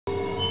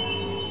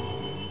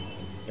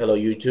Hello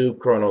YouTube,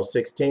 Chrono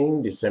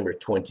 16, December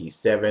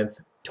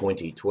 27th,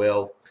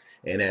 2012.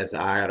 And as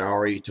I had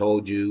already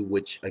told you,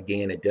 which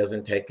again, it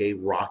doesn't take a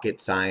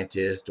rocket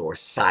scientist or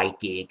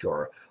psychic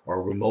or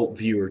remote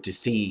viewer to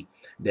see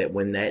that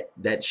when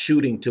that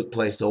shooting took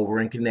place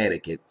over in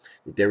Connecticut,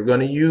 that they were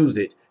going to use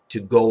it to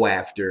go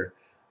after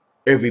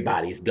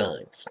everybody's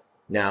guns.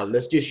 Now,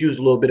 let's just use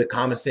a little bit of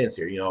common sense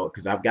here,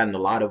 because I've gotten a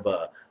lot of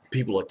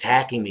people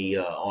attacking me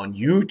on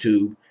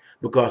YouTube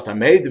because I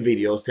made the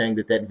video saying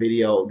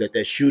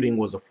that shooting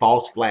was a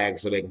false flag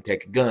so they can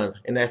take your guns,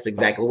 and that's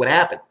exactly what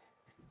happened.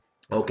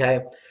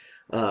 Okay,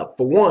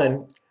 for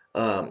one,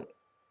 um,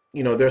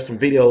 there's some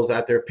videos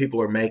out there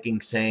people are making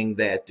saying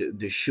that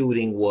the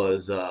shooting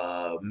was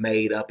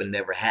made up and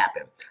never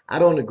happened. I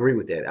don't agree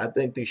with that. I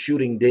think the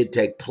shooting did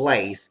take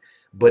place,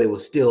 but it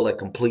was still a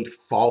complete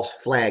false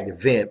flag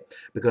event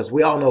because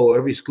we all know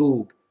every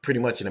school pretty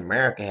much in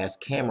America has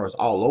cameras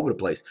all over the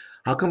place.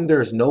 How come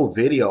there's no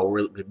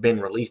video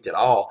been released at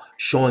all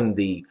showing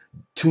the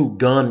two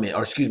gunmen,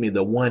 or excuse me,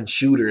 the one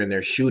shooter and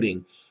their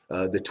shooting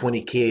the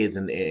 20 kids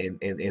and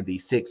the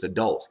 6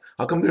 adults?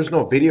 How come there's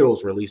no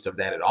videos released of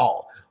that at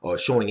all, or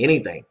showing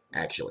anything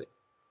actually?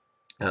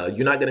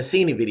 You're not going to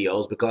see any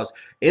videos because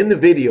in the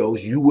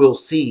videos you will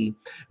see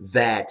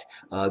that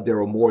there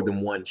are more than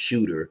one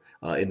shooter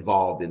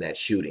involved in that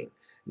shooting.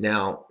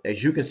 Now,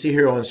 as you can see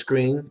here on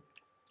screen,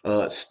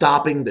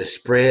 stopping the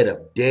spread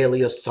of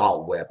deadly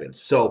assault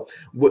weapons. So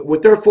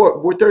what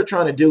they're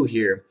trying to do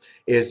here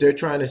is they're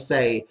trying to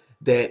say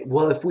that,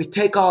 well, if we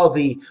take all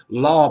the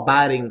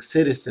law-abiding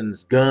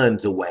citizens'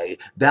 guns away,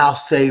 that'll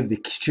save the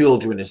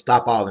children and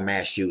stop all the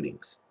mass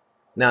shootings.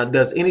 Now,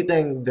 does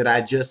anything that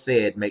I just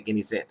said make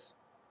any sense?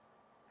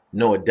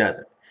 No, it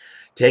doesn't.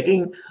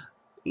 Taking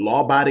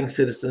law-abiding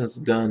citizens'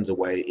 guns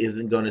away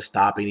isn't going to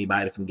stop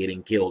anybody from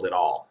getting killed at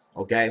all,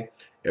 okay?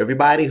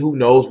 Everybody who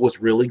knows what's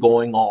really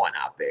going on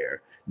out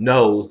there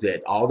knows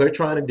that all they're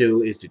trying to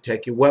do is to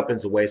take your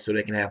weapons away so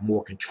they can have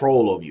more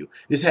control over you.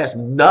 This has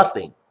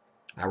nothing,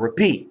 I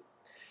repeat,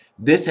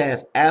 this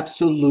has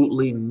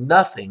absolutely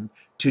nothing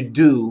to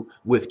do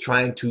with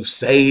trying to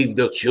save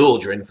the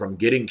children from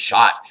getting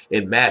shot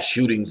in mass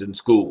shootings in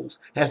schools.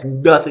 It has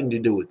nothing to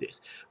do with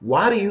this.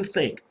 Why do you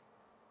think?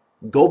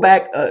 Go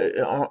back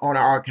on our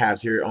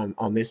archives here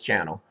on this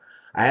channel.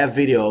 I have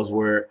videos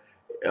where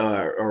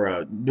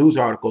or news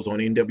articles on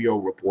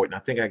NWO Report, and I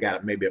think I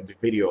got maybe a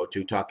video or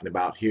two talking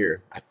about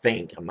here. I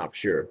think, I'm not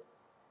sure,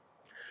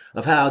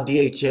 of how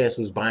DHS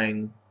was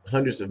buying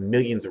hundreds of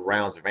millions of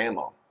rounds of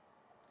ammo.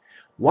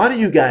 Why do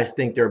you guys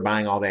think they're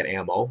buying all that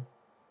ammo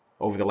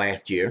over the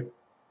last year?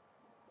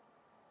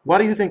 Why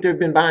do you think they've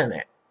been buying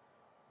that?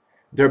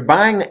 They're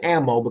buying the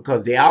ammo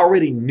because they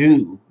already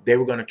knew they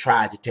were going to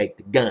try to take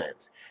the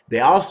guns. They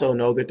also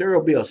know that there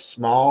will be a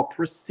small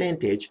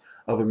percentage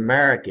of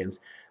Americans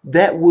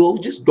that will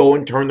just go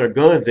and turn their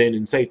guns in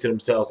and say to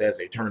themselves as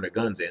they turn their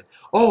guns in,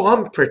 oh,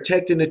 I'm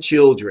protecting the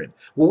children.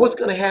 Well, what's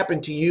going to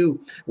happen to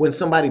you when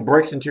somebody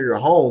breaks into your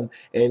home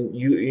and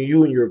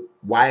you and your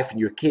wife and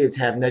your kids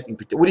have nothing?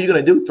 What are you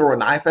going to do? Throw a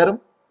knife at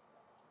them?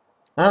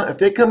 If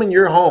they come in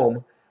your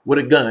home with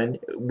a gun,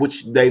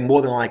 which they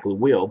more than likely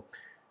will,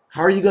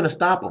 how are you going to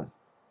stop them?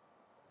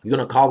 You're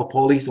going to call the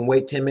police and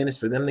wait 10 minutes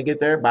for them to get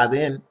there? By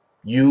then,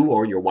 you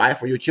or your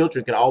wife or your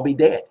children could all be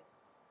dead.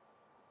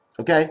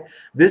 Okay?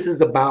 This is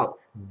about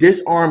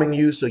disarming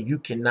you so you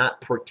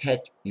cannot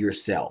protect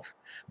yourself.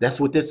 That's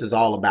what this is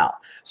all about.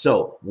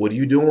 So what do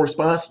you do in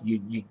response? You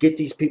get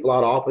these people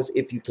out of office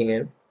if you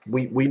can.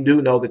 We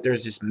do know that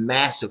there's this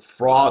massive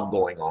fraud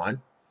going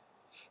on.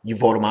 You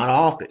vote them out of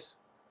office.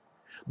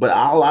 But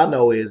all I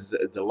know is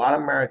that a lot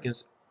of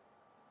Americans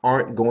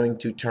aren't going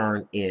to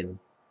turn in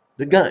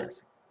the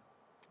guns.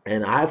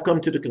 And I've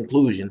come to the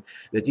conclusion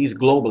that these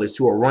globalists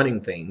who are running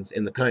things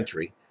in the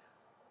country,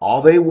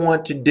 all they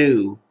want to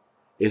do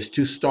is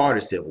to start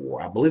a civil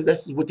war. I believe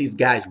this is what these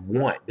guys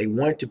want. They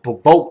want to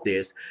provoke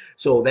this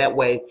so that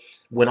way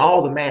when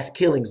all the mass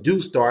killings do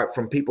start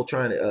from people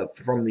trying to,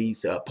 from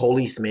these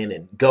policemen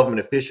and government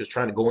officials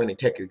trying to go in and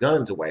take your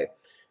guns away,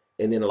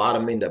 and then a lot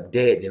of them end up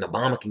dead, then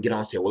Obama can get on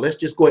and say, well, let's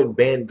just go ahead and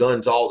ban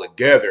guns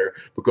altogether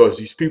because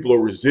these people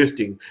are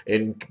resisting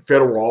and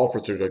federal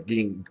officers are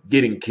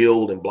getting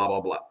killed and blah,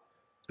 blah, blah.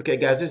 Okay,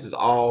 guys, this is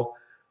all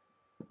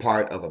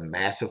part of a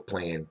massive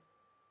plan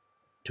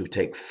to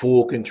take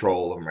full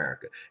control of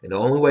America. And the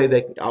only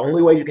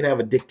way you can have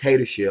a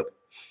dictatorship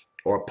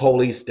or a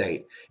police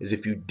state is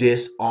if you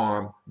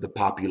disarm the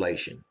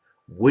population.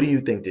 What do you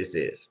think this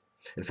is?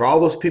 And for all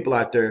those people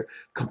out there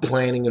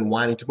complaining and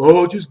whining to,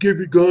 oh, just give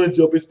your guns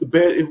up. It's the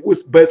best. It's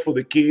what's best for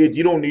the kids.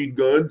 You don't need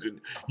guns and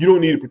you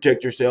don't need to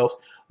protect yourselves.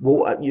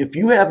 Well, if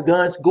you have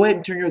guns, go ahead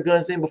and turn your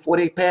guns in before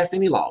they pass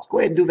any laws. Go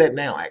ahead and do that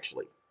now,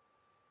 actually.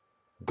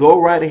 Go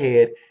right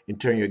ahead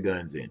and turn your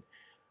guns in.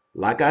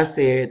 Like I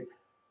said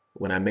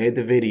when I made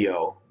the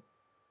video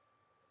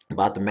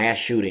about the mass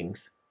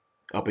shootings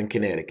up in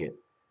Connecticut,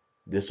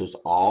 this was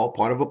all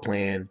part of a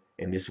plan,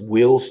 and this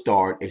will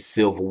start a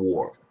civil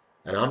war.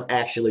 And I'm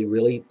actually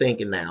really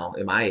thinking now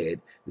in my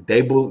head that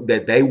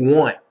they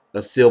want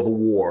a civil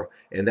war,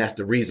 and that's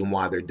the reason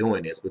why they're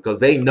doing this, because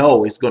they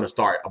know it's going to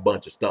start a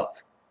bunch of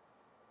stuff.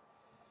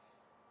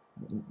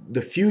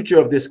 The future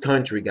of this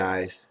country,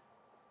 guys,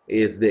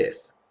 is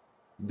this.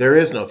 There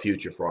is no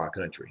future for our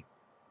country.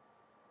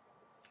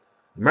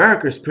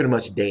 America is pretty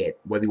much dead,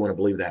 whether you want to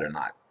believe that or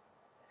not.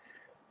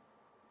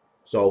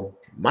 So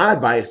my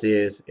advice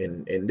is,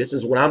 and this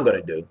is what I'm going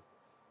to do,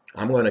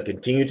 I'm going to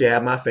continue to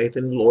have my faith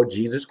in the Lord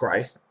Jesus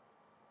Christ.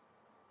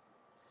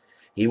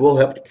 He will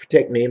help to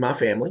protect me and my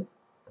family.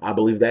 I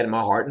believe that in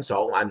my heart and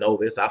soul. I know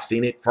this. I've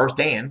seen it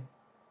firsthand.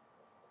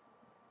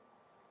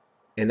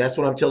 And that's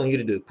what I'm telling you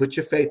to do. Put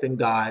your faith in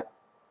God.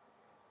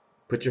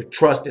 Put your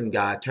trust in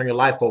God. Turn your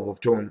life over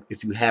to Him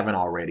if you haven't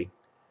already.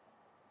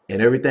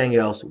 And everything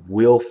else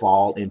will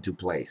fall into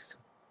place.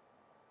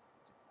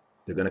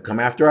 They're going to come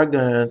after our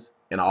guns,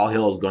 and all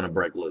hell is going to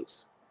break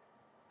loose.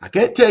 I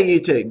can't tell you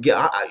to get,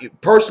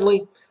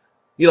 personally,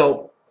 you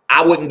know,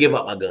 I wouldn't give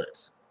up my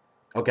guns.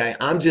 Okay?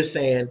 I'm just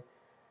saying,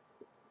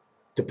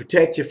 to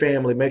protect your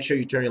family, make sure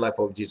you turn your life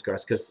over to Jesus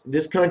Christ, because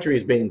this country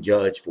is being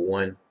judged, for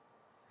one,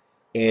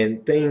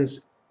 and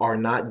things are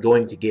not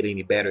going to get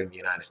any better in the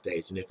United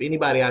States. And if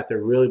anybody out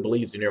there really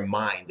believes in their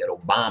mind that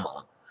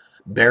Obama,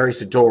 Barry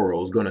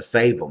Soetoro, is going to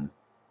save them,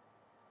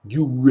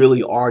 you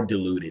really are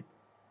deluded.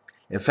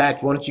 In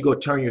fact, why don't you go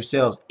turn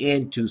yourselves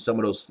into some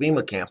of those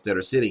FEMA camps that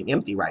are sitting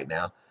empty right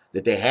now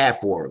that they have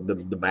for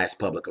the mass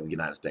public of the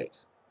United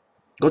States.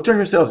 Go turn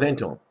yourselves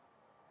into them.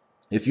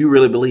 If you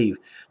really believe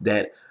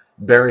that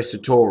Barry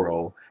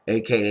Soetoro,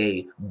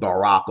 aka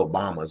Barack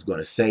Obama, is going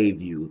to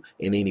save you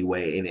in any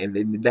way,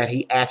 and that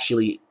he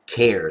actually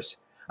cares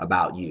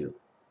about you,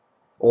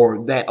 or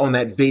that on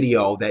that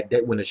video that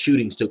when the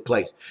shootings took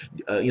place,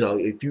 you know,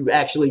 if you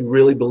actually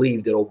really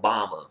believe that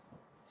Obama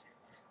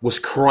was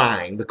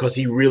crying because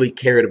he really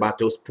cared about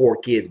those poor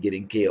kids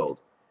getting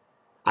killed,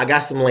 I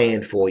got some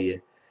land for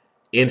you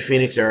in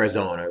Phoenix,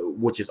 Arizona,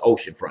 which is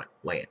oceanfront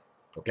land.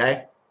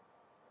 Okay?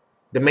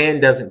 The man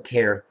doesn't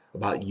care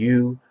about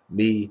you,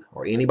 me,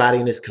 or anybody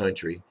in this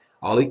country.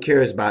 All he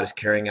cares about is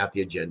carrying out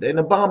the agenda. And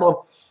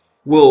Obama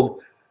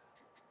will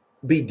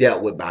be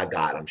dealt with by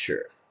God, I'm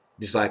sure.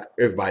 Just like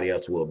everybody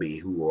else will be,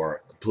 who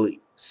are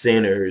complete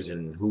sinners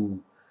and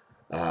who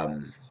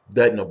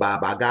doesn't abide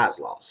by God's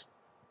laws.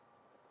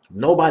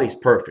 Nobody's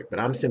perfect,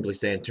 but I'm simply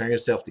saying turn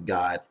yourself to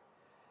God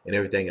and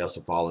everything else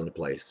will fall into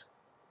place.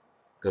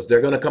 Because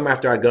they're going to come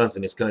after our guns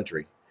in this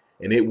country,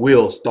 and it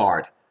will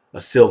start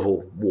a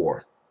civil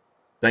war.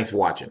 Thanks for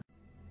watching.